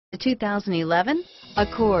The 2011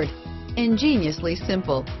 Accord. Ingeniously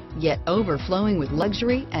simple, yet overflowing with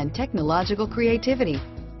luxury and technological creativity.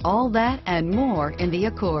 All that and more in the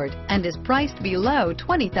Accord, and is priced below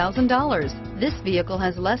 $20,000. This vehicle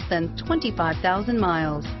has less than 25,000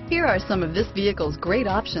 miles. Here are some of this vehicle's great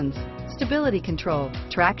options: stability control,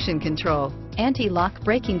 traction control, anti-lock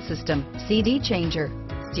braking system, CD changer,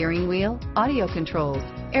 steering wheel audio controls,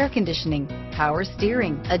 air conditioning, power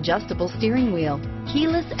steering, adjustable steering wheel,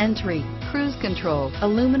 keyless entry, cruise control,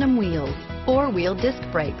 aluminum wheels, four-wheel disc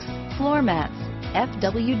brakes, floor mats,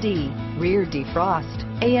 FWD, rear defrost,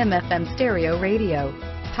 AM/FM stereo radio,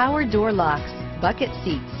 power door locks, bucket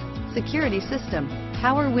seats, security system,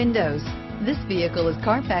 power windows. This vehicle is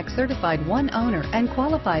Carfax certified one owner and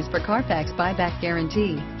qualifies for Carfax buyback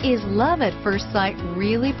guarantee. Is love at first sight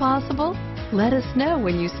really possible? Let us know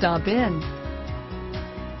when you stop in.